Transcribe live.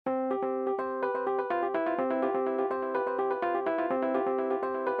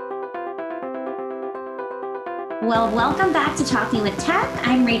Well, welcome back to Talking with Tech.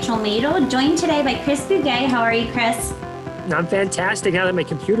 I'm Rachel Madel, joined today by Chris Bugay. How are you, Chris? I'm fantastic. Now that my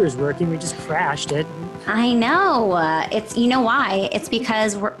computer is working, we just crashed it. I know. You know why? It's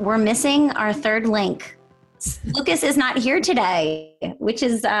because we're missing our third link. Lucas is not here today, which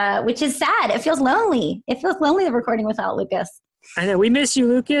is sad. It feels lonely. It feels lonely recording without Lucas. I know. We miss you,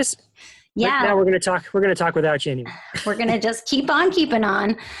 Lucas. Yeah. But now we're going to talk without you anyway. We're going to just keep on keeping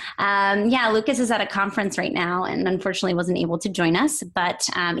on. Lucas is at a conference right now and unfortunately wasn't able to join us, but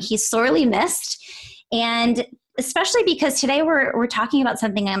he's sorely missed. And especially because today we're talking about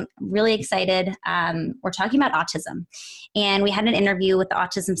something I'm really excited. We're talking about autism. And we had an interview with the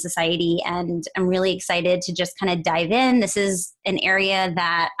Autism Society, and I'm really excited to just kind of dive in. This is an area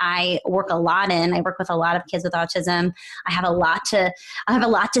that I work a lot in. I work with a lot of kids with autism. I have a lot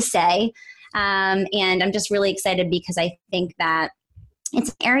to say. And I'm just really excited because I think that it's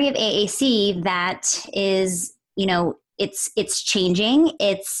an area of AAC that is, it's changing.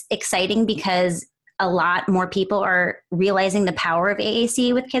 It's exciting because a lot more people are realizing the power of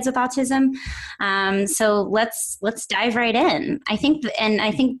AAC with kids with autism. So let's dive right in. I think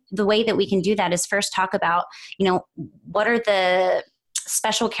the way that we can do that is first talk about, what are the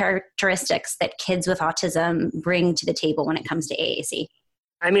special characteristics that kids with autism bring to the table when it comes to AAC.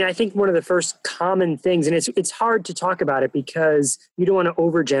 I think one of the first common things, and it's hard to talk about it because you don't want to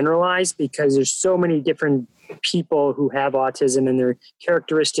overgeneralize because there's so many different people who have autism and their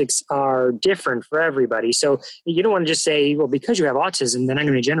characteristics are different for everybody. So you don't want to just say, well, because you have autism, then I'm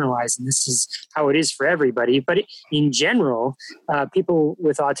going to generalize and this is how it is for everybody. But in general, people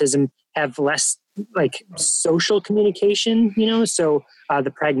with autism have less social communication, so the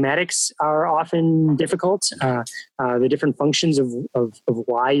pragmatics are often difficult. The different functions of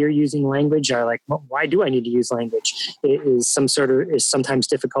why you're using language are why do I need to use language? Is sometimes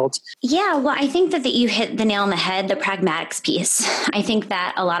difficult. Yeah, well, I think that you hit the nail on the head, the pragmatics piece. I think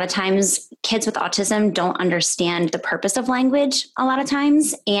that a lot of times kids with autism don't understand the purpose of language a lot of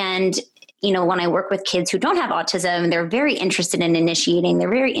times. And when I work with kids who don't have autism, they're very interested in initiating, they're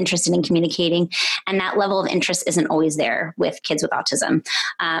very interested in communicating, and that level of interest isn't always there with kids with autism.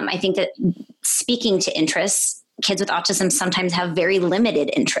 I think that speaking to interests, kids with autism sometimes have very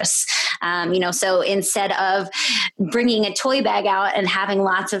limited interests. So instead of bringing a toy bag out and having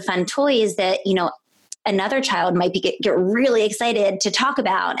lots of fun toys that, another child might get really excited to talk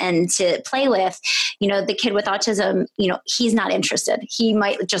about and to play with, the kid with autism, he's not interested. He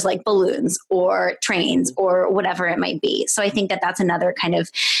might just like balloons or trains or whatever it might be. So I think that that's another kind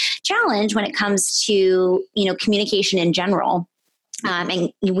of challenge when it comes to, communication in general.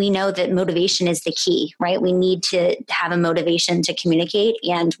 And we know that motivation is the key, right? We need to have a motivation to communicate.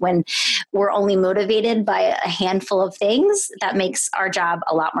 And when we're only motivated by a handful of things, that makes our job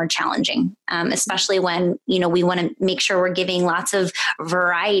a lot more challenging, especially when, we want to make sure we're giving lots of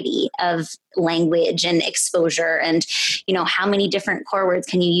variety of language and exposure and, how many different core words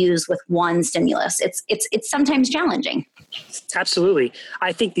can you use with one stimulus? It's sometimes challenging. Absolutely.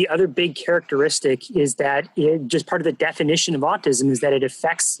 I think the other big characteristic is that just part of the definition of autism is that it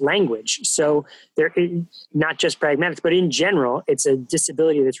affects language. So there, not just pragmatics, but in general, it's a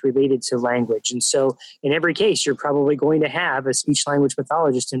disability that's related to language. And so in every case, you're probably going to have a speech language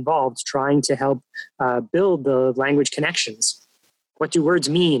pathologist involved trying to help build the language connections. What do words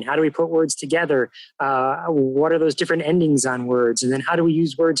mean? How do we put words together? What are those different endings on words? And then how do we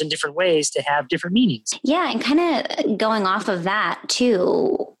use words in different ways to have different meanings? Yeah, and kind of going off of that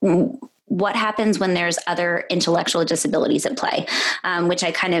too, what happens when there's other intellectual disabilities at play, which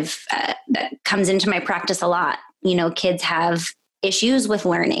I kind of, that comes into my practice a lot. Kids have issues with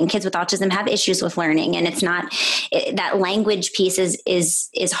learning. Kids with autism have issues with learning, and it's not that language piece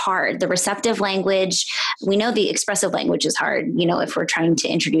is hard. The receptive language, we know the expressive language is hard, if we're trying to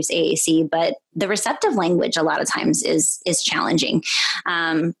introduce AAC, but the receptive language a lot of times is challenging.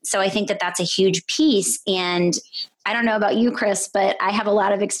 So I think that that's a huge piece. And I don't know about you, Chris, but I have a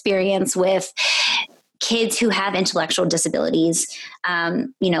lot of experience with kids who have intellectual disabilities. A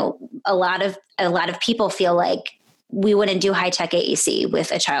lot of people feel like we wouldn't do high-tech AAC with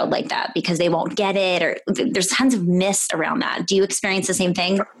a child like that because they won't get it, or there's tons of myths around that. Do you experience the same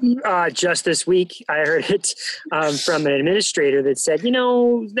thing? Just this week, I heard it from an administrator that said,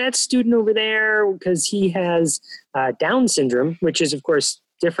 that student over there, because he has Down syndrome, which is, of course,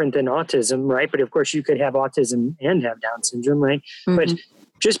 different than autism, right? But of course, you could have autism and have Down syndrome, right? Mm-hmm. But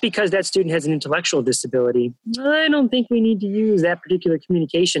just because that student has an intellectual disability, I don't think we need to use that particular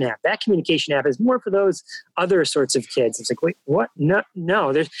communication app. That communication app is more for those other sorts of kids. It's like, wait, what? No,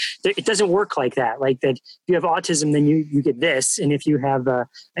 it doesn't work like that. Like that, if you have autism, then you get this. And if you have an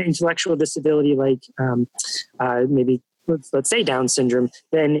intellectual disability, like maybe let's say Down syndrome,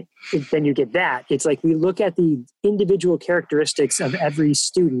 then you get that. It's like we look at the individual characteristics of every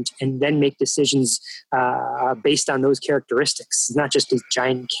student and then make decisions based on those characteristics. It's not just these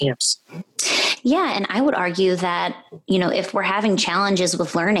giant camps. Yeah. And I would argue that, if we're having challenges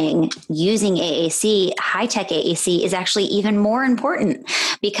with learning, using AAC, high-tech AAC is actually even more important,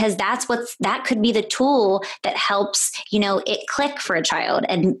 because that could be the tool that helps, it click for a child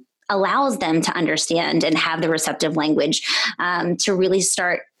and allows them to understand and have the receptive language to really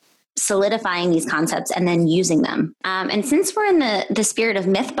start solidifying these concepts and then using them. And since we're in the spirit of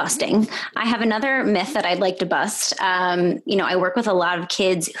myth busting, I have another myth that I'd like to bust. I work with a lot of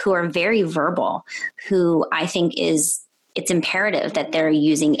kids who are very verbal, who I think it's imperative that they're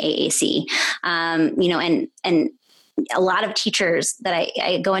using AAC. And a lot of teachers that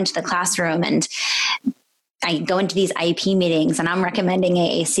I go into the classroom and I go into these IEP meetings and I'm recommending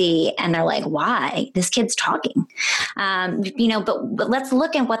AAC and they're like, why? This kid's talking. But let's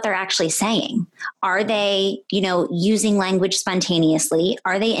look at what they're actually saying. Are they, using language spontaneously?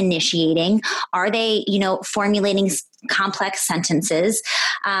 Are they initiating? Are they, formulating complex sentences?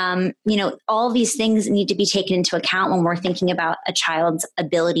 All of these things need to be taken into account when we're thinking about a child's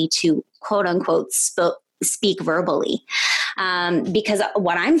ability to quote unquote speak verbally. Because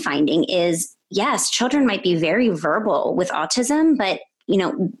what I'm finding is, yes, children might be very verbal with autism, but,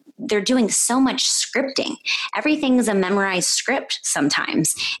 they're doing so much scripting. Everything is a memorized script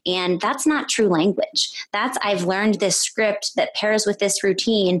sometimes. And that's not true language. I've learned this script that pairs with this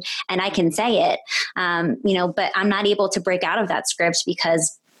routine and I can say it, but I'm not able to break out of that script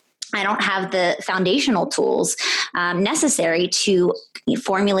because I don't have the foundational tools necessary to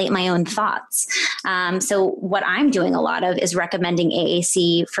formulate my own thoughts. So what I'm doing a lot of is recommending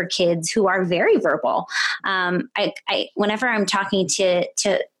AAC for kids who are very verbal. Whenever I'm talking to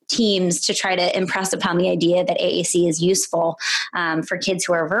teams to try to impress upon the idea that AAC is useful for kids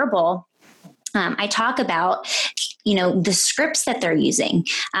who are verbal, I talk about the scripts that they're using.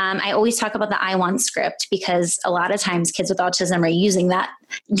 I always talk about the I want script, because a lot of times kids with autism are using that.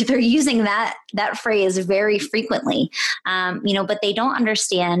 They're using that phrase very frequently, but they don't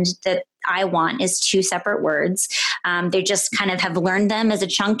understand that I want is two separate words. They just kind of have learned them as a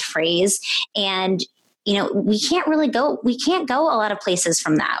chunked phrase. And we can't go a lot of places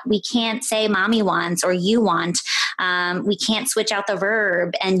from that. We can't say mommy wants or you want. We can't switch out the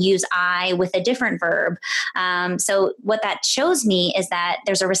verb and use I with a different verb. So what that shows me is that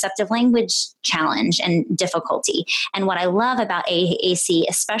there's a receptive language challenge and difficulty. And what I love about AAC,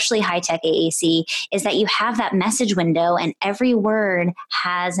 especially high-tech AAC, is that you have that message window and every word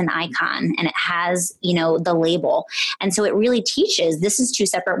has an icon and it has, the label. And so it really teaches this is two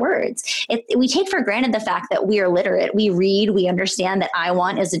separate words. We take for granted the fact that we are literate. We read, we understand that I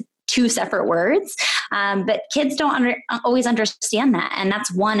want is two separate words, but kids don't always understand that. And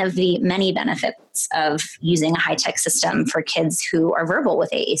that's one of the many benefits of using a high-tech system for kids who are verbal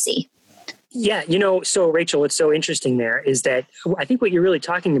with AAC. Yeah, so Rachel, what's so interesting there is that I think what you're really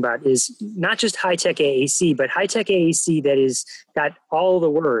talking about is not just high-tech AAC, but high-tech AAC that is got all the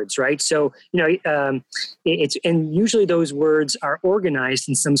words, right? So, and usually those words are organized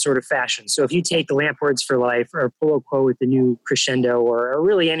in some sort of fashion. So if you take the Lamp Words for Life or Polo Quo with the new Crescendo or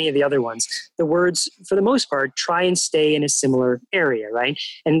really any of the other ones, the words, for the most part, try and stay in a similar area, right?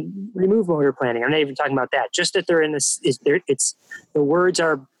 And remove motor planning. I'm not even talking about that. Just that they're in this, the words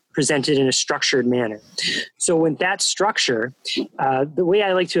are presented in a structured manner. So when that structure, the way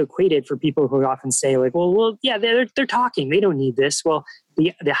I like to equate it for people who often say like, well, yeah, they're talking, they don't need this. Well,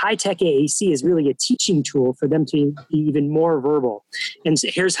 the high-tech AAC is really a teaching tool for them to be even more verbal. And so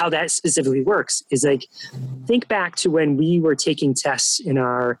here's how that specifically works is like, think back to when we were taking tests in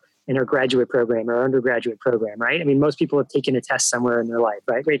our graduate program or undergraduate program, right? I mean, most people have taken a test somewhere in their life,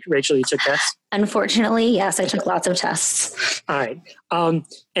 right? Rachel, you took tests? Unfortunately, yes, I took lots of tests. All right.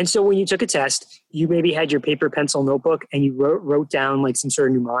 And so when you took a test, you maybe had your paper pencil notebook and you wrote down like some sort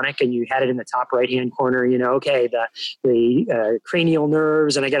of mnemonic and you had it in the top right-hand corner, okay, the cranial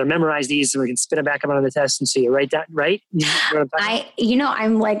nerves, and I got to memorize these so we can spit it back up on the test. And so you write that, right?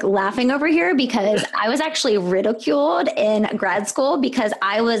 I'm like laughing over here because I was actually ridiculed in grad school because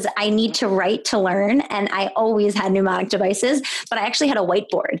I need to write to learn. And I always had mnemonic devices, but I actually had a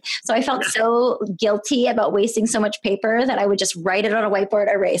whiteboard. So I felt so guilty about wasting so much paper that I would just write it on a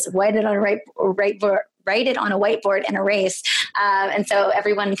whiteboard, erase, write it on a whiteboard, write it on a whiteboard and erase. And so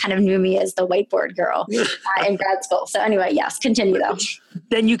everyone kind of knew me as the whiteboard girl in grad school. So anyway, yes, continue though.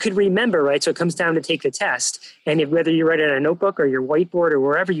 Then you could remember, right? So it comes down to take the test. And whether you write it on a notebook or your whiteboard or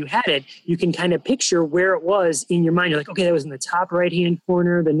wherever you had it, you can kind of picture where it was in your mind. You're like, okay, that was in the top right-hand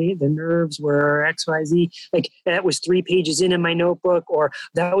corner. The nerves were X, Y, Z. Like that was 3 pages in my notebook, or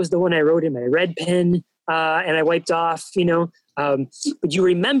that was the one I wrote in my red pen and I wiped off, but you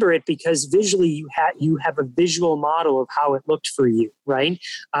remember it because visually you have a visual model of how it looked for you, right?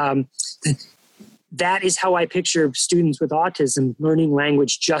 That is how I picture students with autism learning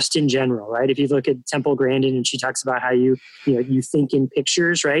language just in general, right? If you look at Temple Grandin and she talks about how you think in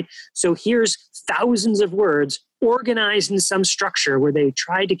pictures, right? So here's thousands of words organized in some structure where they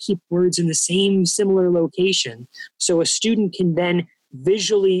try to keep words in the same similar location. So a student can then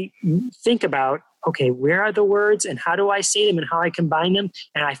visually think about, okay, where are the words and how do I say them and how I combine them?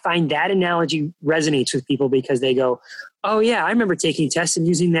 And I find that analogy resonates with people because they go, oh yeah, I remember taking tests and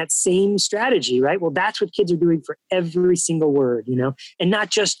using that same strategy, right? Well, that's what kids are doing for every single word, and not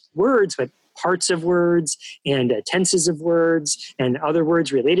just words, but parts of words and tenses of words and other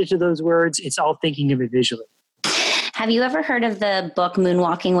words related to those words. It's all thinking of it visually. Have you ever heard of the book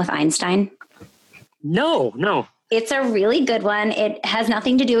Moonwalking with Einstein? No. It's a really good one. It has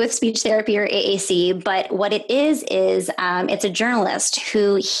nothing to do with speech therapy or AAC, but what it is it's a journalist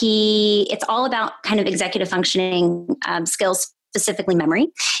it's all about kind of executive functioning skills, specifically memory.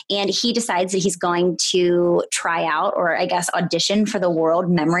 And he decides that he's going to try out, or I guess audition for the World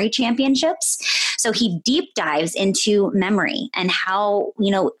Memory Championships. So he deep dives into memory and how,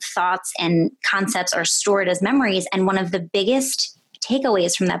 thoughts and concepts are stored as memories. And one of the biggest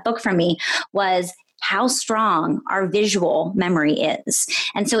takeaways from that book for me was how strong our visual memory is.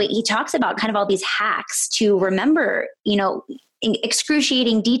 And so he talks about kind of all these hacks to remember,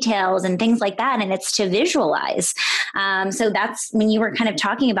 excruciating details and things like that. And it's to visualize. So that's when you were kind of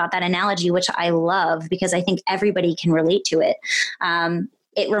talking about that analogy, which I love because I think everybody can relate to it.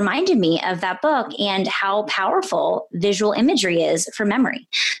 It reminded me of that book and how powerful visual imagery is for memory.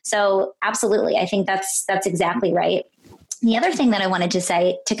 So absolutely. I think that's exactly right. The other thing that I wanted to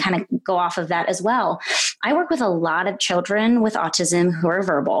say to kind of go off of that as well, I work with a lot of children with autism who are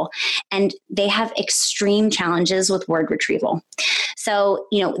verbal, and they have extreme challenges with word retrieval. So,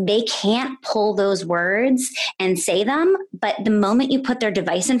 they can't pull those words and say them, but the moment you put their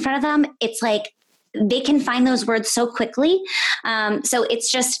device in front of them, it's like they can find those words so quickly. So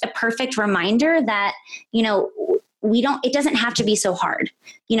it's just a perfect reminder that, it doesn't have to be so hard.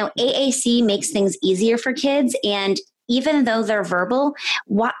 AAC makes things easier for kids, and even though they're verbal,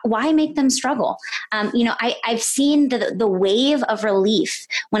 why make them struggle? I've seen the wave of relief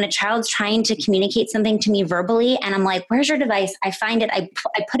when a child's trying to communicate something to me verbally, and I'm like, where's your device? I find it, I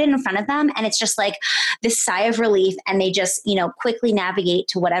put it in front of them, and it's just like this sigh of relief, and they just, quickly navigate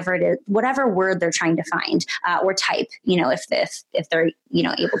to whatever it is, whatever word they're trying to find or type, if they're,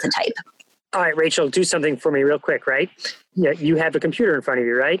 able to type. All right, Rachel, do something for me real quick, right? Yeah, you have a computer in front of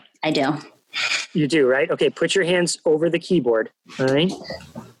you, right? I do. You do, right? Okay, put your hands over the keyboard, all right?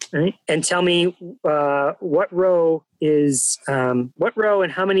 And tell me what row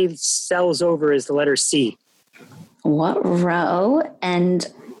and how many cells over is the letter C? What row and...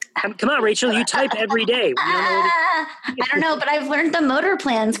 Come on, Rachel, you type every day. I don't know, but I've learned the motor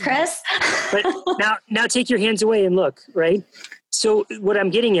plans, Chris. But now take your hands away and look, right? So what I'm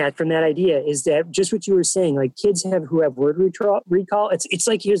getting at from that idea is that just what you were saying, like kids who have word recall, it's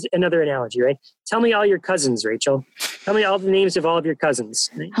like, here's another analogy, right? Tell me all your cousins, Rachel. Tell me all the names of all of your cousins.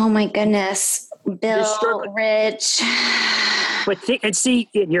 Right? Oh my goodness. Bill, Rich. But see,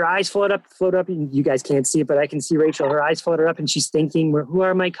 your eyes float up. You guys can't see it, but I can see Rachel. Her eyes flutter up and she's thinking, who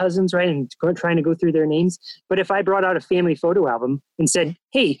are my cousins, right? And trying to go through their names. But if I brought out a family photo album and said,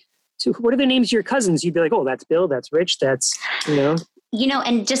 hey, so what are the names of your cousins? You'd be like, oh, that's Bill, that's Rich, that's,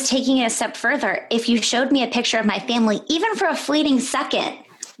 and just taking it a step further, if you showed me a picture of my family, even for a fleeting second,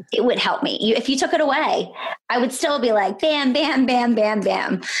 it would help me. If you took it away, I would still be like, bam, bam, bam, bam,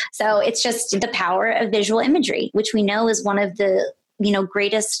 bam. So it's just the power of visual imagery, which we know is one of the,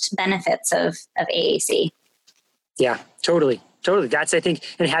 greatest benefits of AAC. Yeah, totally. That's, I think,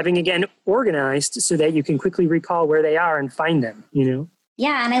 and having, again, organized so that you can quickly recall where they are and find them,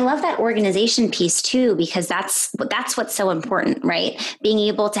 Yeah. And I love that organization piece too, because that's what's so important, right? Being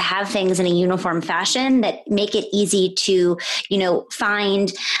able to have things in a uniform fashion that make it easy to,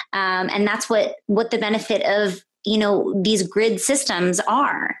 find. And that's what the benefit of these grid systems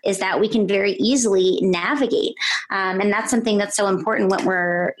is that we can very easily navigate. And that's something that's so important when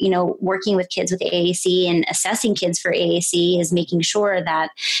we're, working with kids with AAC and assessing kids for AAC, is making sure that,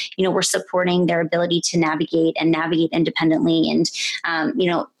 we're supporting their ability to navigate independently, and,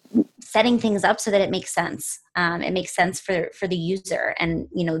 setting things up so that it makes sense. It makes sense for the user and,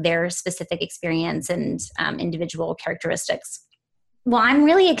 their specific experience and individual characteristics. Well, I'm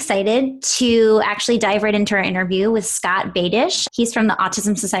really excited to actually dive right into our interview with Scott Badish. He's from the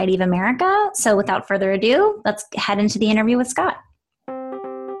Autism Society of America. So without further ado, let's head into the interview with Scott.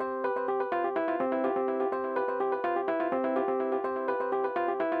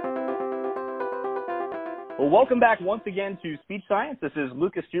 Well, welcome back once again to Speech Science. This is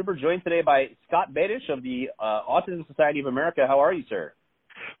Lucas Huber, joined today by Scott Badish of the Autism Society of America. How are you, sir?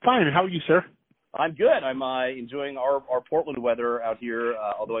 Fine. How are you, sir? I'm good. I'm enjoying our Portland weather out here,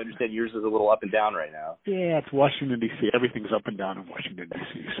 although I understand yours is a little up and down right now. Yeah, it's Washington, D.C. Everything's up and down in Washington,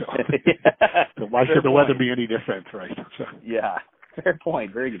 D.C. So why should the weather be any different, right? So. Yeah, fair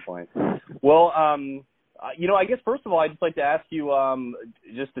point. Very good point. Well, I guess first of all, I'd just like to ask you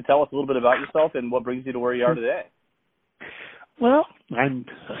just to tell us a little bit about yourself and what brings you to where you are today. Well, I'm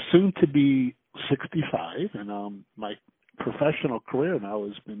soon to be 65, and my professional career now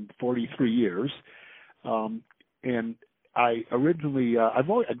has been 43 years. And I originally, I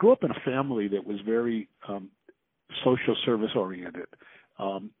grew up in a family that was very social service oriented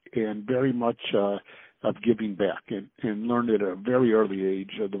and very much of giving back, and learned at a very early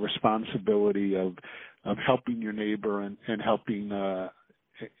age the responsibility of helping your neighbor and helping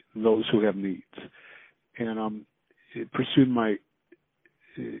those who have needs. And pursued my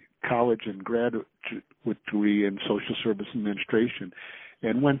college and graduate degree in social service administration,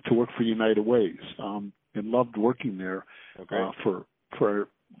 and went to work for United Ways, and loved working there for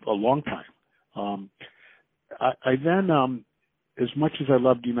a long time. I then, as much as I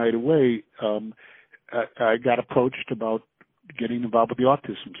loved United Way, I got approached about getting involved with the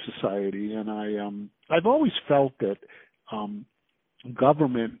Autism Society, and I've always felt that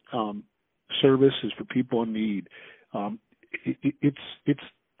government services for people in need,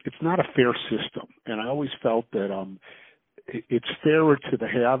 it's not a fair system, and I always felt that it's fairer to the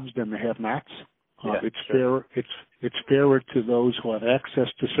haves than the have-nots. It's fairer to those who have access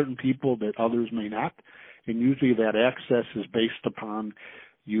to certain people that others may not, and usually that access is based upon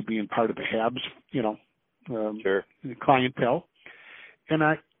you being part of the haves, clientele. And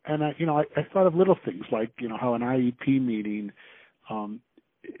I thought of little things like how an IEP meeting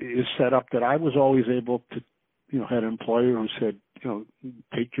is set up, that I was always able to had an employer who said,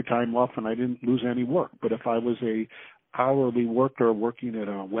 take your time off, and I didn't lose any work. But if I was a hourly worker working at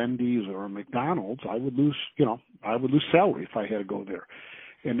a Wendy's or a McDonald's, I would lose salary if I had to go there.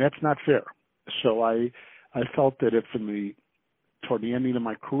 And that's not fair. So I felt that toward the ending of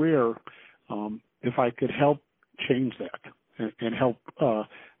my career, if I could help change that and help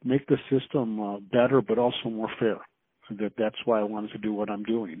make the system better, but also more fair, that's why I wanted to do what I'm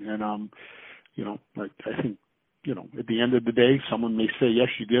doing. And, I think, at the end of the day, someone may say, yes,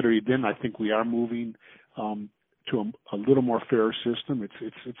 you did or you didn't. I think we are moving to a little more fair system.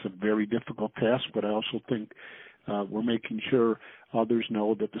 It's a very difficult task, but I also think we're making sure others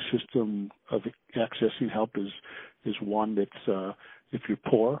know that the system of accessing help is one that's, if you're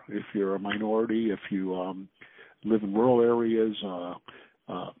poor, if you're a minority, if you live in rural areas,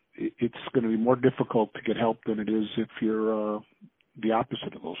 it's going to be more difficult to get help than it is if you're the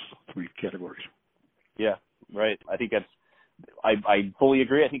opposite of those three categories. Yeah. Right. I think I fully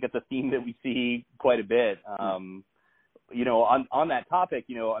agree. I think that's a theme that we see quite a bit. On that topic,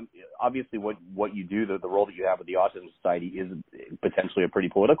 obviously what you do, the role that you have with the Autism Society is potentially a pretty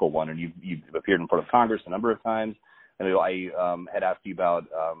political one, and you've appeared in front of Congress a number of times. I had asked you about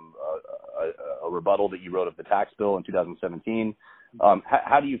a rebuttal that you wrote of the tax bill in 2017.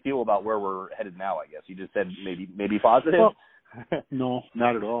 How do you feel about where we're headed now, I guess? You just said maybe positive? Well, no,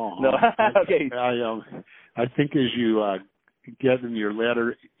 not at all. No. Okay. I think as you get in your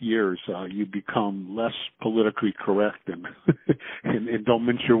latter years, you become less politically correct and and don't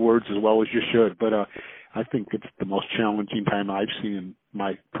mince your words as well as you should. But I think it's the most challenging time I've seen in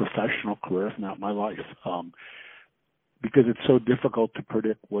my professional career, if not my life, because it's so difficult to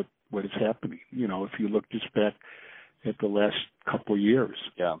predict what is happening. If you look just back at the last couple of years.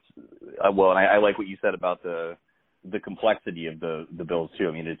 Yeah. Well, and I like what you said about the complexity of the bills too.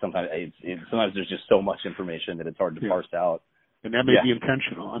 I mean, sometimes there's just so much information that it's hard to parse out. And that may be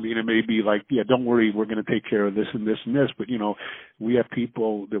intentional. I mean, it may be like, don't worry, we're going to take care of this and this and this. But, we have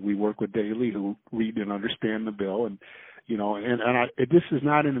people that we work with daily who read and understand the bill. And, This is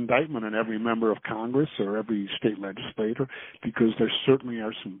not an indictment on every member of Congress or every state legislator, because there certainly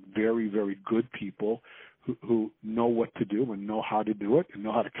are some very, very good people who know what to do and know how to do it and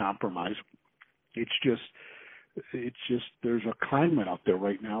know how to compromise. It's just there's a climate out there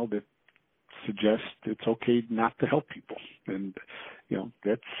right now that suggests it's okay not to help people, and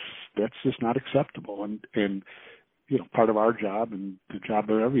that's just not acceptable. And part of our job and the job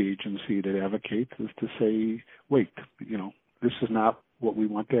of every agency that advocates is to say, wait, this is not what we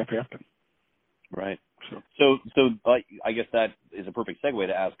want to have happen. Right. So I guess that is a perfect segue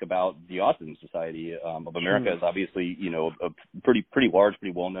to ask about the Autism Society of America. Is obviously, a pretty large,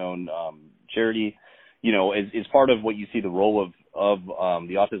 pretty well-known charity. Is part of what you see the role of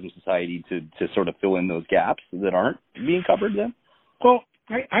the Autism Society to sort of fill in those gaps that aren't being covered then? Well,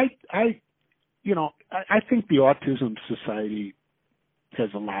 I think the Autism Society has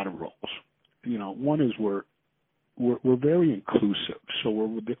a lot of roles. One is we're very inclusive. So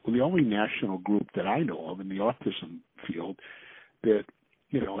we're the only national group that I know of in the autism field that,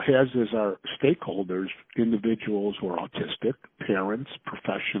 has as our stakeholders individuals who are autistic, parents,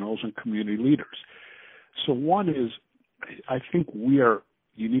 professionals, and community leaders. So one is, I think we are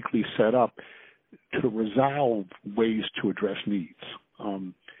uniquely set up to resolve ways to address needs,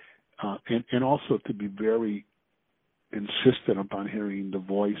 and also to be very insistent upon hearing the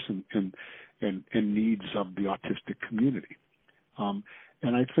voice and needs of the autistic community. And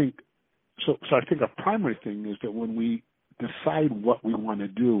I think so I think a primary thing is that when we decide what we want to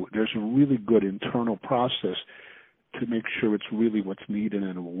do, there's a really good internal process to make sure it's really what's needed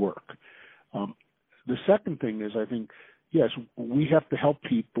and it will work. The second thing is, I think, yes, we have to help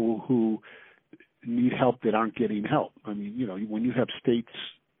people who need help that aren't getting help. I mean, when you have states,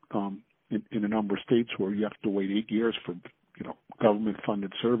 in a number of states where you have to wait 8 years for,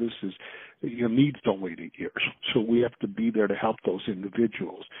 government-funded services, your needs don't wait 8 years. So we have to be there to help those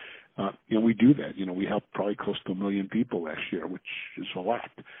individuals. And we do that. We helped probably close to 1 million people last year, which is a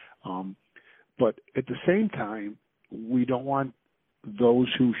lot. But at the same time, we don't want those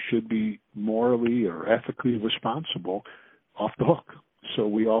who should be morally or ethically responsible off the hook. So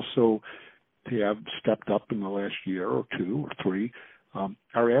we also have stepped up in the last year or 2 or 3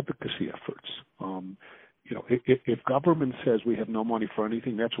 our advocacy efforts. If government says we have no money for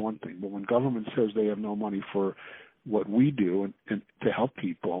anything, that's one thing. But when government says they have no money for what we do and to help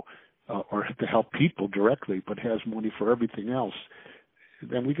people or to help people directly, but has money for everything else,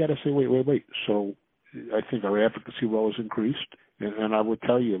 then we got to say, wait. So I think our advocacy role has increased. And I would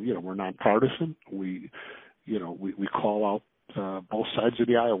tell you, we're nonpartisan. We call out both sides of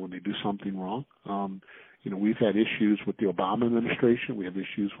the aisle when they do something wrong. We've had issues with the Obama administration. We have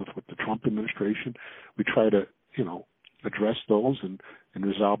issues with the Trump administration. We try to, address those and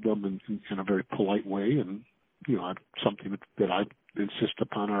resolve them in a very polite way. And, something that I insist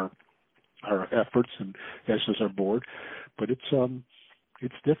upon our efforts, and as does our board. But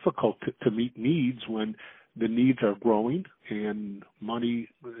it's difficult to meet needs when the needs are growing and money,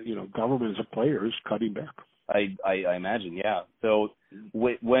 government as a player is cutting back. I imagine, yeah. So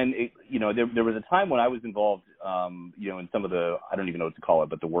when there was a time when I was involved, in some of the, I don't even know what to call it,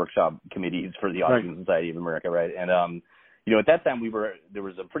 but the workshop committees for the Autism Society of America, right? And at that time there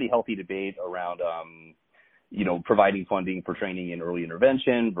was a pretty healthy debate around providing funding for training in early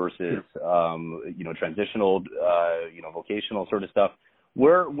intervention versus transitional, vocational sort of stuff.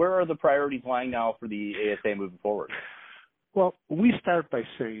 Where are the priorities lying now for the ASA moving forward? Well, we start by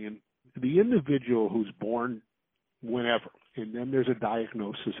saying the individual who's born whenever, and then there's a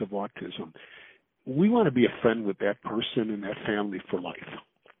diagnosis of autism, we want to be a friend with that person and that family for life.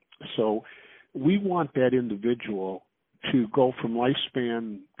 So we want that individual to go from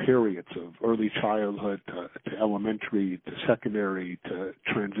lifespan periods of early childhood to elementary to secondary to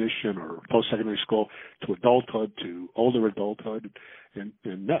transition or post-secondary school to adulthood to older adulthood and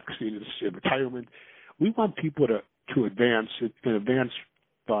next in retirement. We want people to advance and advance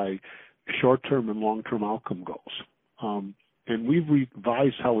by short-term and long-term outcome goals. And we've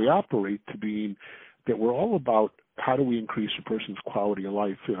revised how we operate to being that we're all about how do we increase a person's quality of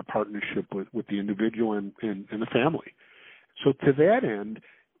life in a partnership with the individual and the family. So to that end,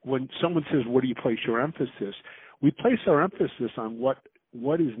 when someone says, where do you place your emphasis? We place our emphasis on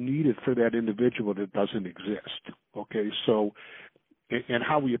what is needed for that individual that doesn't exist. Okay, so and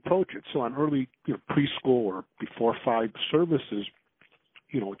how we approach it. So on early preschool or before 5 services,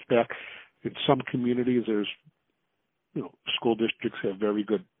 it's back in some communities. There's school districts have very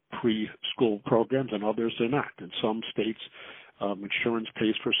good preschool programs, and others they're not. In some states, insurance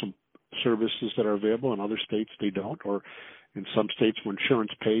pays for some services that are available. In other states, they don't. Or in some states, where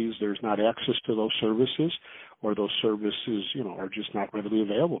insurance pays, there's not access to those services. or those services, are just not readily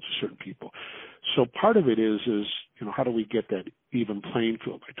available to certain people. So part of it is, how do we get that even playing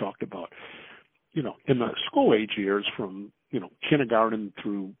field I talked about? In the school age years from, kindergarten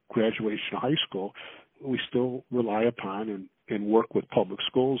through graduation of high school, we still rely upon and work with public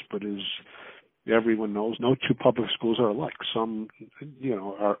schools, but as everyone knows, no two public schools are alike. Some,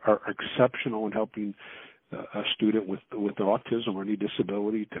 are exceptional in helping a student with autism or any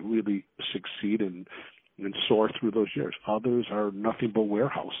disability to really succeed and soar through those years. Others are nothing but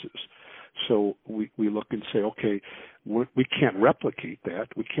warehouses. So we look and say, okay, we can't replicate that.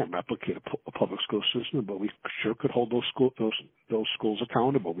 We can't replicate a public school system, but we sure could hold those schools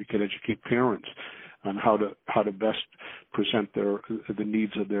accountable. We could educate parents on how to best present the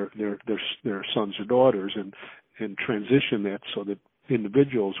needs of their sons or daughters and transition that so that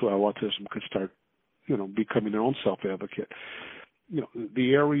individuals who have autism could start, becoming their own self-advocate.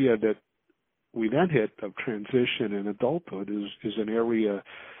 The area that we then hit of transition and adulthood is an area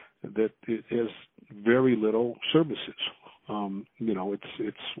that has very little services.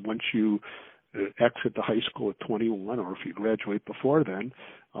 It's once you exit the high school at 21, or if you graduate before then,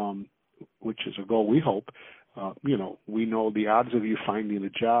 which is a goal we hope, we know the odds of you finding a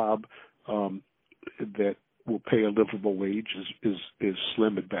job that will pay a livable wage is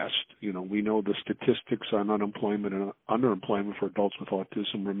slim at best. We know the statistics on unemployment and underemployment for adults with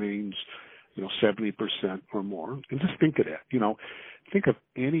autism remains 70% or more. And just think of that. Think of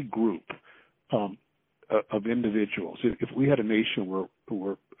any group of individuals. If we had a nation where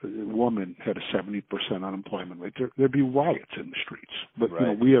a woman had a 70% unemployment rate, there'd be riots in the streets. But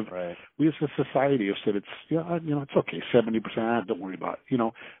right, we as a society have said it's okay, 70%. Don't worry about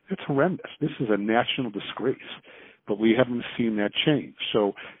it. It's horrendous. This is a national disgrace, but we haven't seen that change.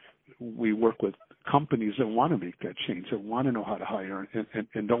 So we work with companies that want to make that change, that want to know how to hire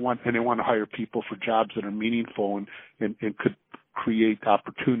and don't want, and they want to hire people for jobs that are meaningful and could create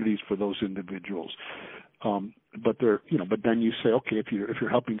opportunities for those individuals. But then you say, okay, if you're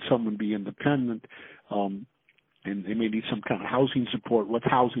helping someone be independent, and they may need some kind of housing support, what's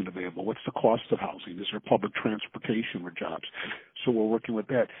housing available? What's the cost of housing? Is there public transportation or jobs? So we're working with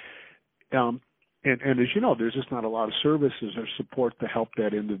that. And as you know, there's just not a lot of services or support to help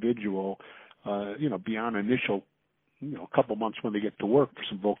that individual, beyond initial, couple months when they get to work for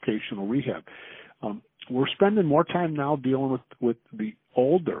some vocational rehab. We're spending more time now dealing with the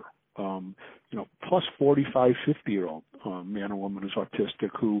older, plus 45, 50-year-old man or woman who's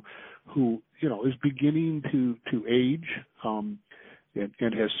autistic who is beginning to age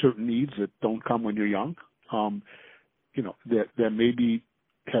and has certain needs that don't come when you're young, that maybe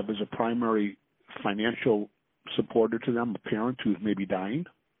have as a primary financial supporter to them a parent who's maybe dying.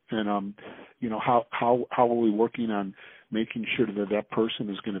 And, how are we working on making sure that person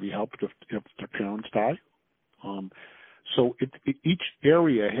is going to be helped if their parents die? So each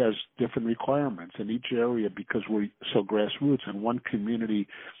area has different requirements, and each area, because we're so grassroots, in one community,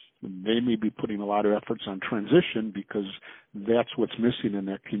 they may be putting a lot of efforts on transition because that's what's missing in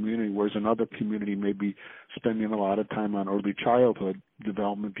that community, whereas another community may be spending a lot of time on early childhood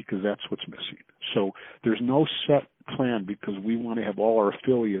development because that's what's missing. So there's no set plan because we want to have all our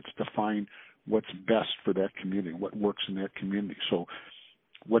affiliates define what's best for that community, what works in that community. So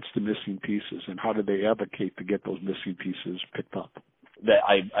what's the missing pieces, and how do they advocate to get those missing pieces picked up? That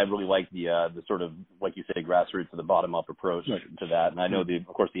I really like the sort of, like you say, grassroots to the bottom up approach to that. And I know of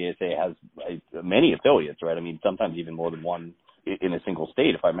course the ASA has many affiliates, right? I mean, sometimes even more than one in a single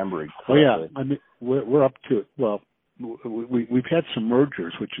state, if I remember correctly. Oh yeah, I mean we're up to it. Well, we've had some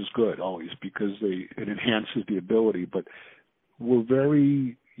mergers, which is good always because it enhances the ability. But we're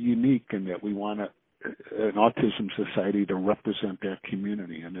very unique in that we want an autism society to represent that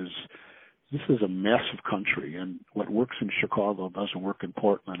community, and this is a massive country, and what works in Chicago doesn't work in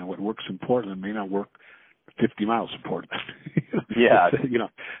Portland, and what works in Portland may not work 50 miles from Portland. Yeah.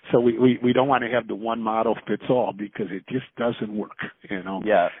 So we don't want to have the one model fits all because it just doesn't work,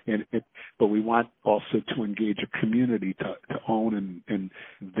 Yeah. But we want also to engage a community to own and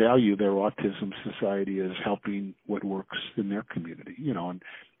value their autism society as helping what works in their community, and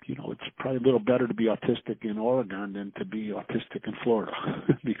it's probably a little better to be autistic in Oregon than to be autistic in Florida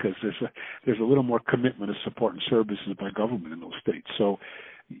because there's a little more commitment of support and services by government in those states. So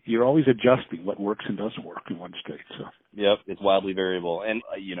you're always adjusting what works and doesn't work in one state. So yep, it's wildly variable, and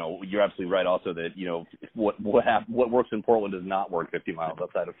you're absolutely right. Also, that what works in Portland does not work 50 miles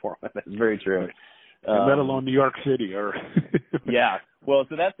outside of Portland. That's very true. And let alone New York City or yeah. Well,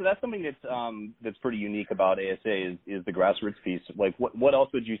 so that's something that's pretty unique about ASA is the grassroots piece. Like, what else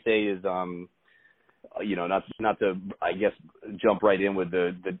would you say is not to, I guess, jump right in with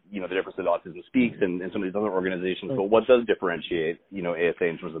the difference that Autism Speaks and some of these other organizations, but what does differentiate, ASA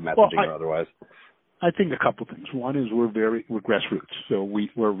in terms of messaging or otherwise? I think a couple things. One is we're grassroots, so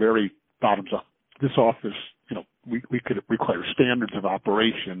we're very bottoms up. This office, we could require standards of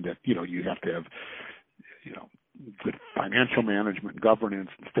operation that, you have to have, good financial management, governance,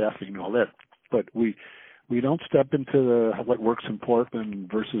 and staffing, and all that. But we don't step into what works in Portland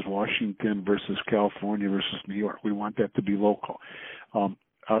versus Washington versus California versus New York. We want that to be local.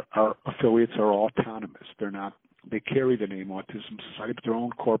 Our affiliates are all autonomous. They carry the name Autism Society, but they're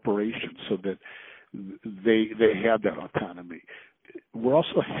own corporations, so that they have that autonomy. We're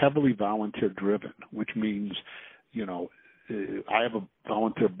also heavily volunteer driven, which means, I have a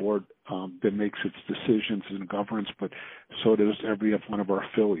volunteer board that makes its decisions and governance, but so does every one of our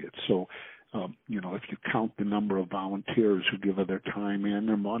affiliates. So, if you count the number of volunteers who give of their time and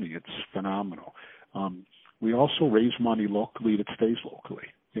their money, it's phenomenal. We also raise money locally that stays locally.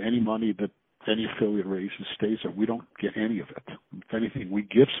 Any money that any affiliate raises stays there. We don't get any of it. If anything, we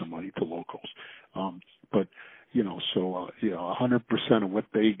give some money to locals. But 100% of what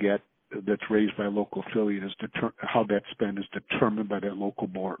they get that's raised by a local affiliate is how that spend is determined by that local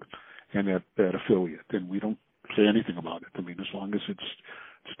board and that affiliate. And we don't say anything about it. I mean, as long as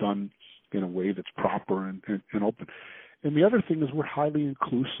it's done in a way that's proper and open. And the other thing is we're highly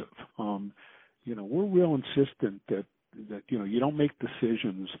inclusive. We're real insistent that you don't make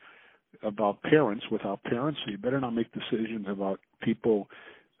decisions about parents without parents, so you better not make decisions about people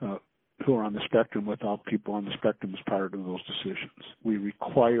who are on the spectrum without people on the spectrum as part of those decisions. We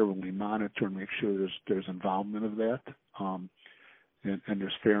require and we monitor and make sure there's involvement of that, and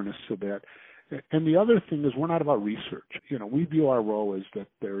there's fairness to that. And the other thing is we're not about research. We view our role as that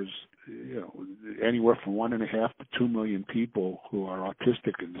there's anywhere from 1.5 to 2 million people who are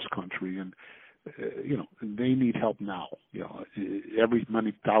autistic in this country, and they need help now. Every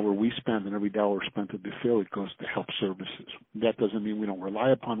money dollar we spend and every dollar spent at the affiliate goes to help services. That doesn't mean we don't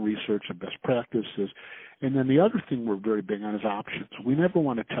rely upon research and best practices. And then the other thing we're very big on is options. We never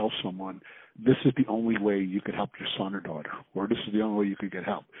want to tell someone this is the only way you could help your son or daughter, or this is the only way you could get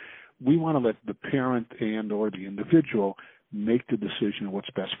help. We want to let the parent and or the individual make the decision of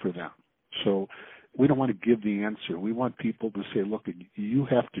what's best for them. So we don't want to give the answer. We want people to say, look, you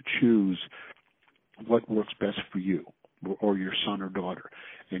have to choose what works best for you or your son or daughter.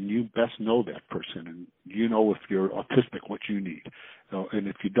 And you best know that person. And if you're autistic, what you need. And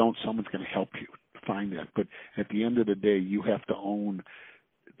if you don't, someone's going to help you find that. But at the end of the day, you have to own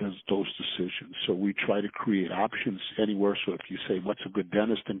those decisions. So we try to create options anywhere. So if you say, what's a good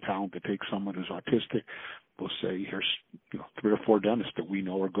dentist in town to take someone who's autistic, we'll say, here's 3 or 4 dentists that we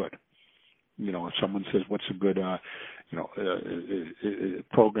know are good. If someone says, what's a good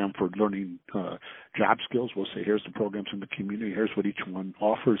program for learning job skills, we'll say, here's the programs in the community, here's what each one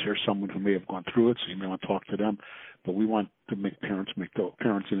offers, here's someone who may have gone through it, so you may want to talk to them. But we want to make parents and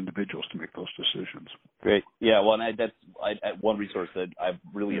individuals to make those decisions. Great. Yeah, well, and one resource that I've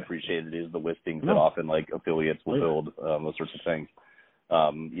really appreciated is the listings that often affiliates will build, those sorts of things.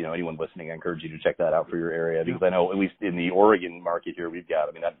 Anyone listening, I encourage you to check that out for your area, because I know at least in the Oregon market here, we've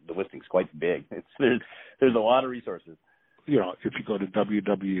got, the listing's quite big. There's a lot of resources. If you go to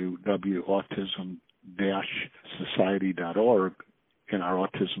www.autism-society.org, in our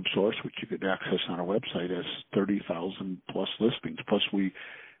autism source, which you could access on our website, has 30,000 plus listings. Plus we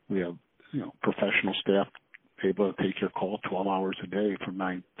have, professional staff able to take your call 12 hours a day from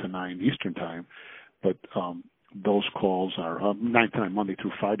 9 to 9 Eastern time. But those calls are 9 to 9 Monday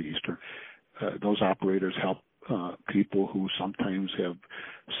through Friday Eastern. Those operators help people who sometimes have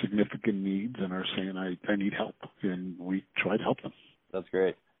significant needs and are saying, I need help, and we try to help them. That's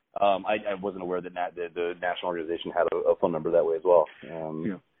great. I wasn't aware that the national organization had a phone number that way as well.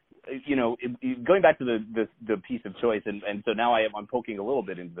 Going back to the piece of choice, and so now I'm poking a little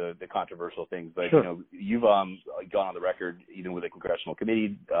bit into the controversial things, but sure. You've gone on the record, even with a congressional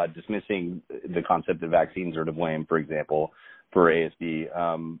committee, dismissing the concept that vaccines are to blame, for example, for ASD. Do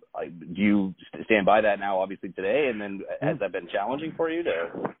you stand by that now, obviously today, and then has that been challenging for you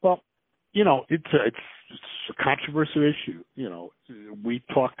to? Well, it's a controversial issue. We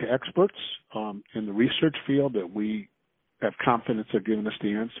talk to experts in the research field that we have confidence they're giving us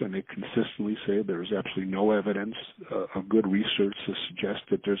the answer, and they consistently say there's absolutely no evidence of good research to suggest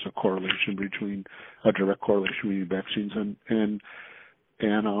that there's a direct correlation between vaccines and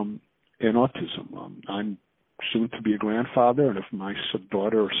autism. I'm soon to be a grandfather, and if my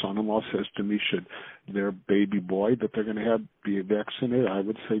daughter or son-in-law says to me, should their baby boy that they're going to have be vaccinated, I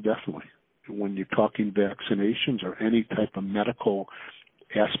would say definitely. When you're talking vaccinations or any type of medical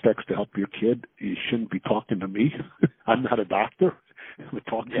aspects to help your kid, you shouldn't be talking to me. I'm not a doctor.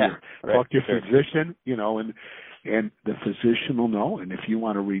 Talk to your physician, and the physician will know. And if you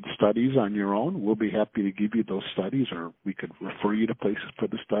want to read studies on your own, we'll be happy to give you those studies, or we could refer you to places for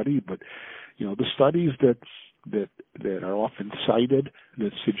the study. But, the studies that are often cited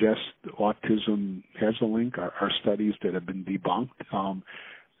that suggest autism has a link are studies that have been debunked,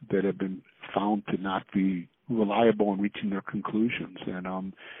 that have been found to not be reliable in reaching their conclusions.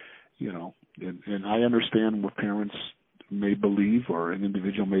 And, and I understand what parents may believe, or an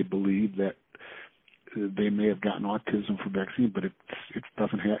individual may believe that they may have gotten autism from vaccine, but it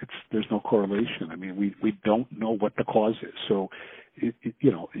doesn't have. There's no correlation. I mean, we don't know what the cause is. So,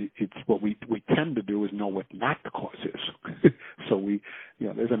 it's what we tend to do is know what not the cause is. So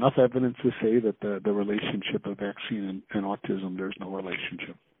there's enough evidence to say that the relationship of vaccine and autism, there's no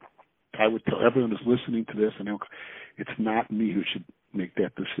relationship. I would tell everyone who's listening to this, and it's not me who should make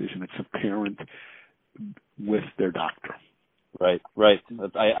that decision. It's a parent with their doctor. Right.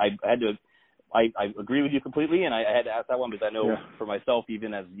 I agree with you completely, and I had to ask that one because I know for myself,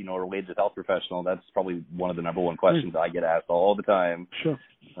 even as a related health professional, that's probably one of the number one questions I get asked all the time. Sure.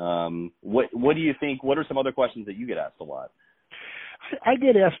 What do you think? What are some other questions that you get asked a lot? I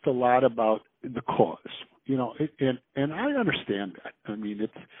get asked a lot about the cause, and I understand that. I mean,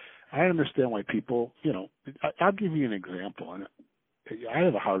 I understand why people, I'll give you an example. I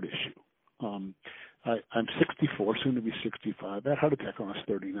have a heart issue. I'm 64, soon to be 65. I had a heart attack when I was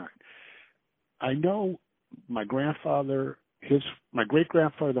 39. I know my grandfather, my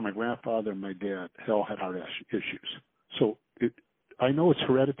great-grandfather, my grandfather, and my dad all had heart issues. So I know it's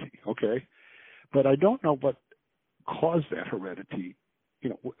heredity, okay? But I don't know what caused that heredity.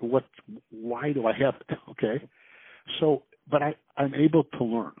 Why do I have it, okay? So, but I'm able to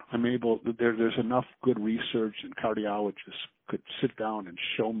learn. There's enough good research, and cardiologists could sit down and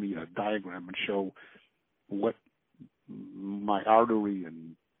show me a diagram and show what my artery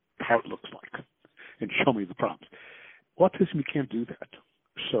and heart looks like and show me the problems. Autism, you can't do that.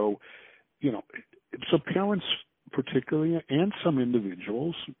 So, so parents particularly, and some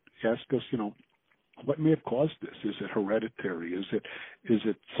individuals ask us, what may have caused this? Is it hereditary? Is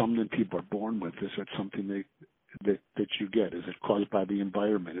it something people are born with? Is it something that you get? Is it caused by the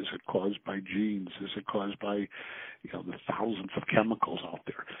environment? Is it caused by genes? Is it caused by, the thousands of chemicals out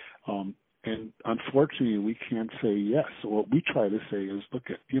there? And unfortunately, we can't say yes. So what we try to say is, look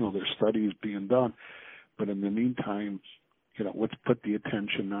at, there's studies being done, but in the meantime, let's put the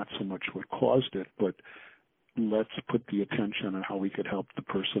attention not so much what caused it, but let's put the attention on how we could help the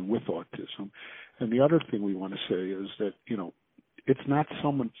person with autism. And the other thing we want to say is that, it's not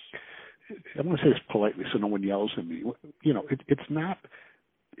someone, I want to say this politely so no one yells at me, it's not,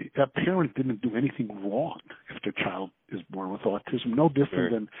 a parent didn't do anything wrong if their child is born with autism, no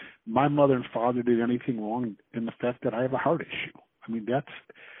different than my mother and father did anything wrong in the fact that I have a heart issue. I mean,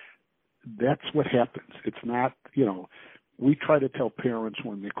 that's what happens. It's not, we try to tell parents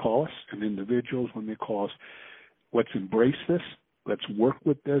when they call us and individuals when they call us, let's embrace this, let's work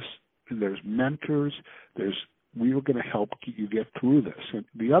with this, and there's mentors, we are going to help you get through this. And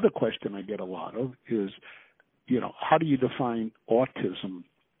the other question I get a lot of is, how do you define autism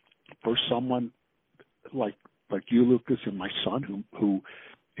for someone like you, Lucas, and my son, who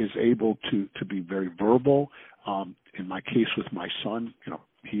is able to be very verbal. In my case with my son,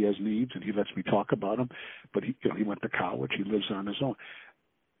 he has needs and he lets me talk about them, but he went to college, he lives on his own.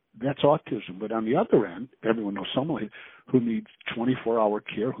 That's autism. But on the other end, everyone knows someone who needs 24-hour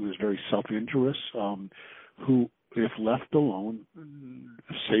care, who is very self-injurious, who, if left alone,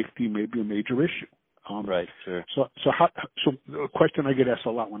 safety may be a major issue. Right. Sure. So the question I get asked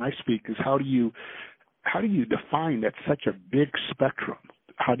a lot when I speak is how do you define that such a big spectrum?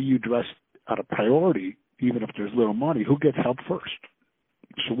 How do you address at a priority, even if there's little money? Who gets help first?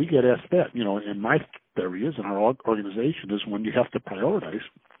 So we get asked that. And my theory is, in our organization, is when you have to prioritize,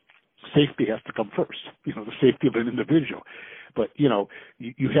 safety has to come first. The safety of an individual. But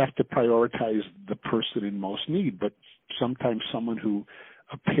you have to prioritize the person in most need. But sometimes someone who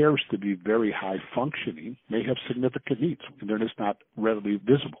appears to be very high functioning may have significant needs, and they're just not readily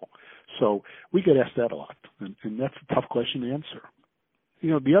visible. So we get asked that a lot, and that's a tough question to answer.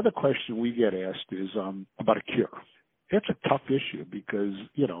 The other question we get asked is about a cure. It's a tough issue because,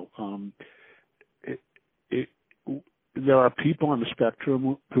 there are people on the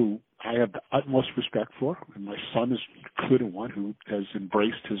spectrum who I have the utmost respect for, and my son is including one who has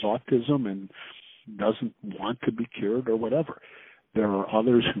embraced his autism and doesn't want to be cured or whatever. There are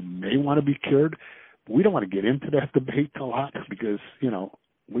others who may want to be cured. We don't want to get into that debate a lot because,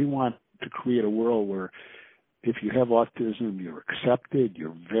 we want to create a world where if you have autism, you're accepted,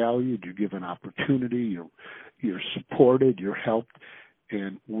 you're valued, you're given opportunity, you're supported, you're helped,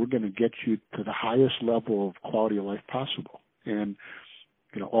 and we're going to get you to the highest level of quality of life possible. And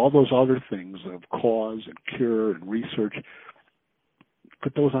all those other things of cause and cure and research,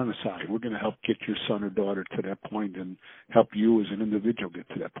 put those on the side. We're going to help get your son or daughter to that point and help you as an individual get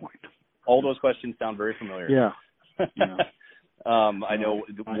to that point. All those questions sound very familiar. Yeah. Yeah. I know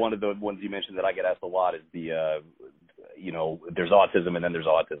one of the ones you mentioned that I get asked a lot is the, there's autism and then there's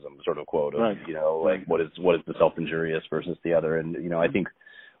autism sort of quote of, right. Like what is the self-injurious versus the other. And, I think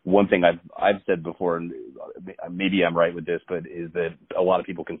one thing I've said before, and maybe I'm right with this, but is that a lot of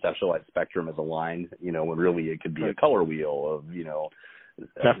people conceptualize spectrum as a line, when really it could be a color wheel of,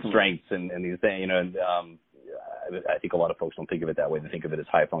 strengths and these things, and I think a lot of folks don't think of it that way. They think of it as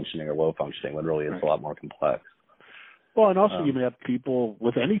high functioning or low functioning, when really it's a lot more complex. Well, and also you may have people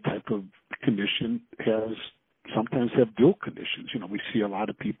with any type of condition sometimes have dual conditions. We see a lot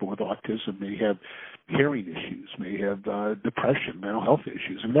of people with autism may have hearing issues, may have depression, mental health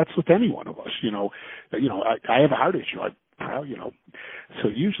issues, and that's with any one of us. I have a heart issue. So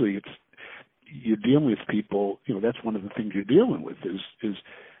usually you're dealing with people. That's one of the things you're dealing with is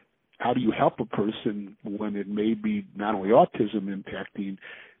how do you help a person when it may be not only autism impacting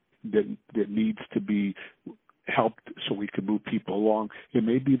that needs to be helped so we can move people along. It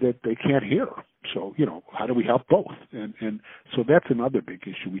may be that they can't hear. So, how do we help both? And so that's another big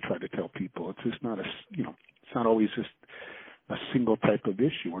issue we try to tell people. It's just not it's not always just a single type of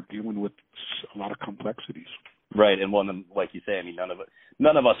issue. We're dealing with a lot of complexities. Right. And like you say,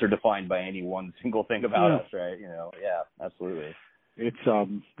 none of us are defined by any one single thing about us, right? Yeah, absolutely. It's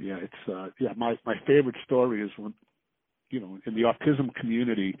my favorite story is when, in the autism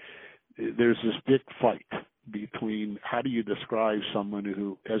community, there's this big fight between how do you describe someone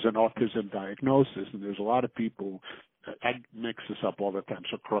who has an autism diagnosis, and there's a lot of people, I mix this up all the time,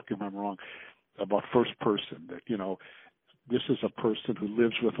 so correct me if I'm wrong, about first person, that, this is a person who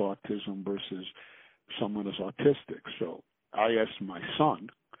lives with autism versus someone who's autistic. So I asked my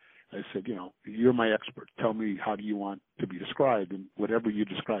son, I said, you're my expert. Tell me, how do you want to be described? And whatever you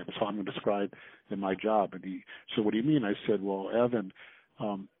describe is how I'm going to describe in my job. And he said, what do you mean? I said, well, Evan,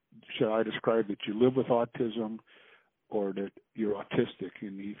 should I describe that you live with autism or that you're autistic?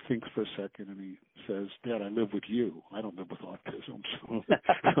 And he thinks for a second and he says, Dad, I live with you. I don't live with autism. So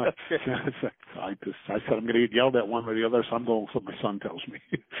I said, I'm going to get yelled at one or the other, so I'm going with what my son tells me.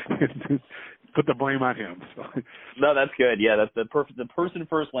 Put the blame on him. So. No, that's good. Yeah, that's the person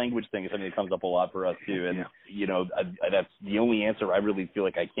first language thing is something that comes up a lot for us too. And that's the only answer I really feel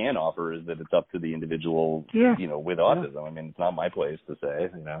like I can offer is that it's up to the individual, with autism. I mean, it's not my place to say,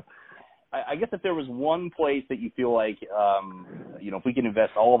 I guess if there was one place that you feel like, if we can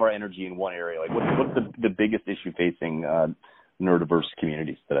invest all of our energy in one area, like what's the biggest issue facing neurodiverse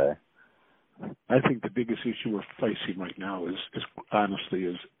communities today? I think the biggest issue we're facing right now is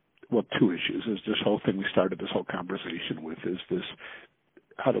honestly two issues. Is this whole thing we started this whole conversation with, is this,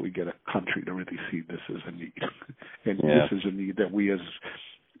 how do we get a country to really see this as a need? And this is a need that we as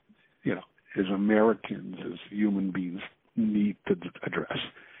Americans, as human beings, need to address.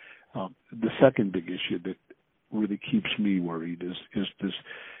 The second big issue that really keeps me worried is this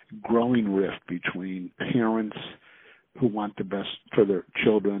growing rift between parents who want the best for their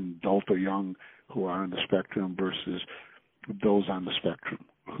children, adult or young, who are on the spectrum, versus those on the spectrum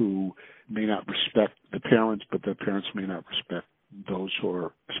who may not respect the parents, but their parents may not respect those who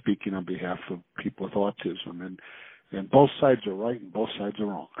are speaking on behalf of people with autism. And both sides are right and both sides are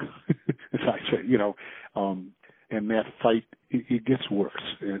wrong. As I say, and that fight, it gets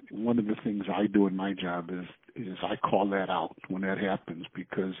worse. And one of the things I do in my job is I call that out when that happens,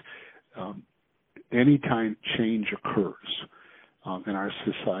 because anytime change occurs in our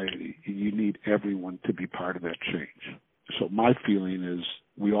society, you need everyone to be part of that change. So my feeling is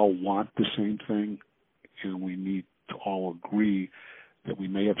we all want the same thing, and we need to all agree that we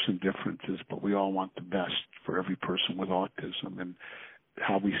may have some differences, but we all want the best for every person with autism. And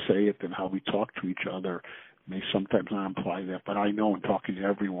how we say it and how we talk to each other may sometimes not imply that, but I know in talking to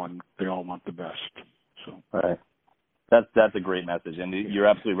everyone, they all want the best. So right, that's a great message, and you're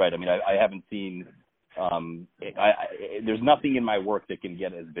absolutely right. I mean, I haven't seen. There's nothing in my work that can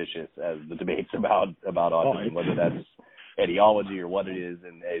get as vicious as the debates about autism, whether that's etiology or what it is,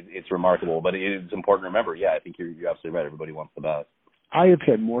 and it's remarkable. But it's important to remember. Yeah, I think you're absolutely right. Everybody wants the best. I have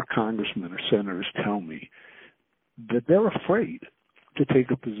had more congressmen or senators tell me that they're afraid to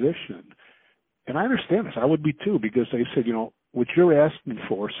take a position. And I understand this. I would be too, because they said, what you're asking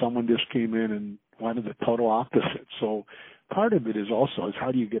for, someone just came in and wanted the total opposite. So part of it is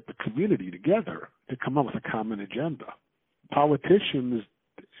how do you get the community together to come up with a common agenda? Politicians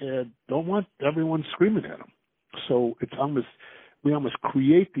don't want everyone screaming at them. So we almost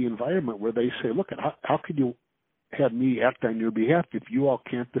create the environment where they say, look, how could you have me act on your behalf if you all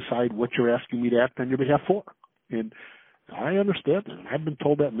can't decide what you're asking me to act on your behalf for? And I understand that. I've been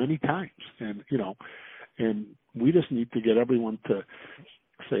told that many times. And, and we just need to get everyone to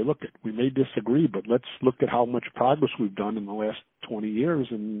say, look, we may disagree, but let's look at how much progress we've done in the last 20 years,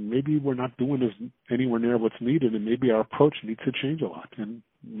 and maybe we're not doing anywhere near what's needed, and maybe our approach needs to change a lot. And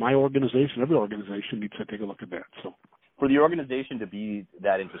my organization, every organization needs to take a look at that. So, for the organization to be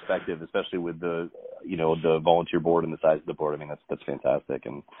that introspective, especially with the volunteer board and the size of the board, I mean, that's fantastic.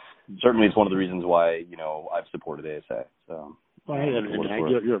 And certainly it's one of the reasons why, I've supported ASA. So,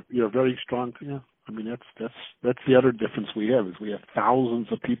 you're very strong. Yeah. I mean, that's the other difference we have is we have thousands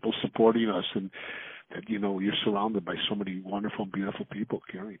of people supporting us, and that, you're surrounded by so many wonderful, beautiful people,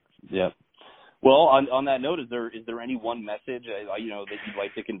 Gary. Yeah. Well, on that note, is there any one message, that you'd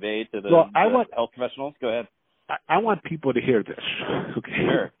like to convey to the health professionals? Go ahead. I want people to hear this. Okay.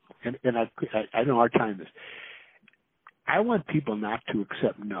 Sure. And I know our time is. I want people not to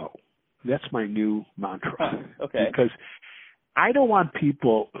accept no. That's my new mantra. Okay. Because I don't want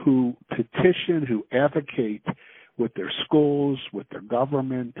people who petition, who advocate with their schools, with their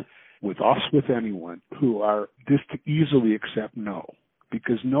government, with us, with anyone, who are just to easily accept no.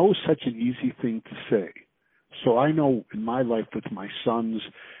 Because no is such an easy thing to say. So I know in my life with my son's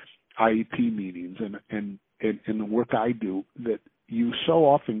IEP meetings and the work I do that you so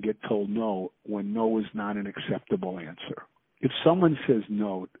often get told no when no is not an acceptable answer. If someone says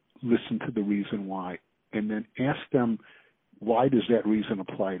no, listen to the reason why, and then ask them, why does that reason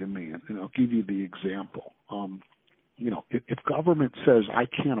apply to me? And I'll give you the example. If government says I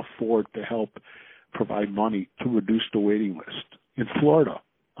can't afford to help provide money to reduce the waiting list, in Florida,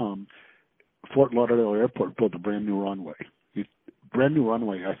 Fort Lauderdale Airport built a brand new runway. Brand new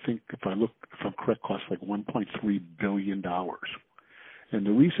runway, I think, if I'm correct, cost like $1.3 billion. And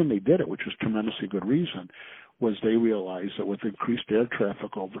the reason they did it, which was tremendously good reason, was they realized that with increased air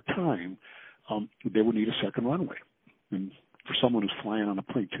traffic over time, they would need a second runway. And for someone who's flying on a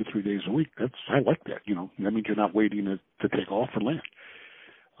plane 2-3 days a week, I like that. That means you're not waiting to take off or land.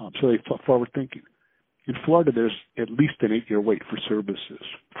 So they thought forward thinking. In Florida, there's at least an 8-year wait for services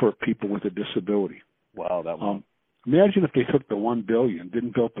for people with a disability. Wow, that one. Imagine if they took the $1 billion,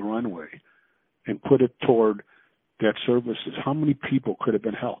 didn't build the runway, and put it toward that services. How many people could have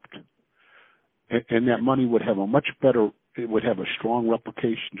been helped? And that money would have it would have a strong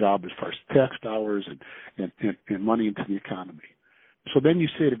replication job as far as tax dollars and money into the economy. So then you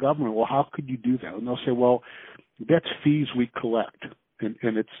say to government, well, how could you do that? And they'll say, well, that's fees we collect, and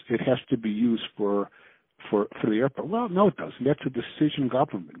it has to be used for the airport. Well, no, it doesn't. That's a decision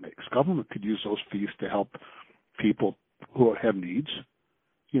government makes. Government could use those fees to help people who have needs.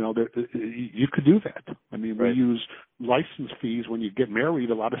 You could do that. I mean, right. We use license fees when you get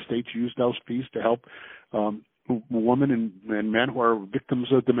married. A lot of states use those fees to help women and men who are victims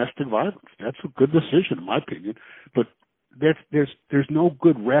of domestic violence. That's a good decision, in my opinion. But there's no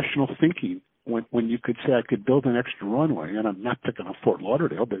good rational thinking when you could say I could build an extra runway, and I'm not picking on Fort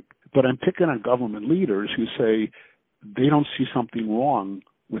Lauderdale, but I'm picking on government leaders who say they don't see something wrong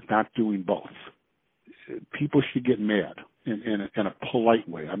with not doing both. People should get mad in a polite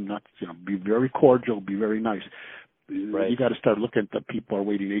way. I'm not, be very cordial, be very nice. Right. You got to start looking at the people are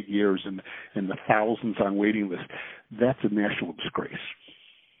waiting 8 years and the thousands on waiting list. That's a national disgrace.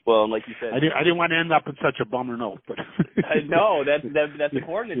 Well, like you said, I didn't want to end up in such a bummer note, but no, that's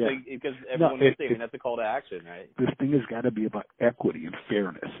important because everyone is saying that's a call to action, right? This thing has got to be about equity and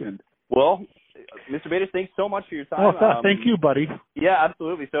fairness. And well, Mr. Bates, thanks so much for your time. Thank you, buddy. Yeah,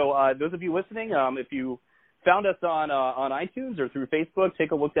 absolutely. So those of you listening, if you found us on iTunes or through Facebook, take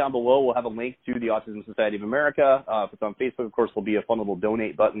a look down below. We'll have a link to the Autism Society of America. If it's on Facebook, of course, there'll be a fun little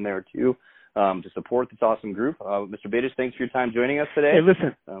donate button there too to support this awesome group. Mr. Bates, thanks for your time joining us today. Hey,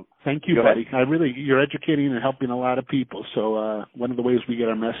 listen, thank you, buddy. You're educating and helping a lot of people. So one of the ways we get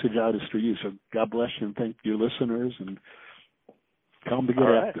our message out is through you. So God bless you and thank your listeners and tell them to get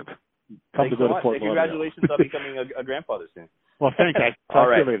active. Tell them to go to Fort Lauderdale. Congratulations on becoming a grandfather soon. Well, thank you. Talk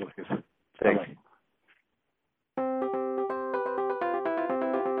to you later. Thanks. Bye-bye.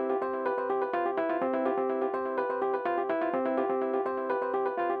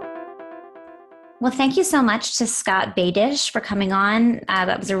 Well, thank you so much to Scott Badish for coming on.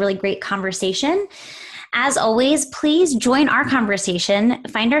 That was a really great conversation. As always, please join our conversation.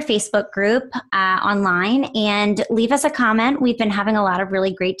 Find our Facebook group online and leave us a comment. We've been having a lot of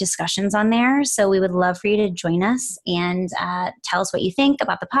really great discussions on there, so we would love for you to join us and tell us what you think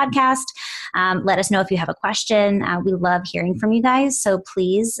about the podcast. Let us know if you have a question. We love hearing from you guys, so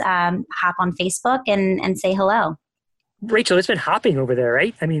please hop on Facebook and say hello. Rachel, it's been hopping over there,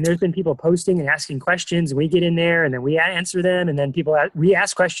 right? I mean, there's been people posting and asking questions, and we get in there, and then we answer them, and then we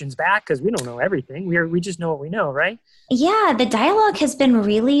ask questions back because we don't know everything. We just know what we know, right? Yeah, the dialogue has been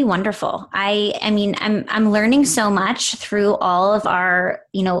really wonderful. I mean, I'm learning so much through all of our,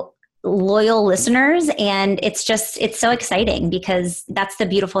 loyal listeners, and it's so exciting because that's the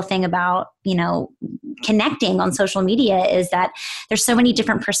beautiful thing about, connecting on social media is that there's so many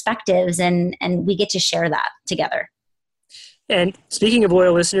different perspectives, and we get to share that together. And speaking of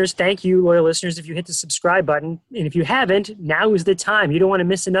loyal listeners, thank you, loyal listeners, if you hit the subscribe button. And if you haven't, now is the time. You don't want to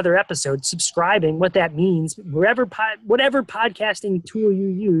miss another episode. Subscribing, what that means, whatever podcasting tool you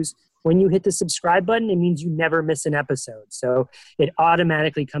use, when you hit the subscribe button, it means you never miss an episode. So it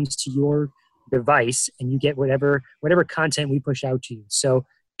automatically comes to your device and you get whatever content we push out to you. So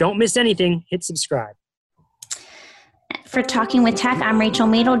don't miss anything. Hit subscribe. For Talking with Tech, I'm Rachel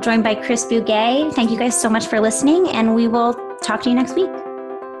Madel, joined by Chris Bugay. Thank you guys so much for listening, and we will talk to you next week.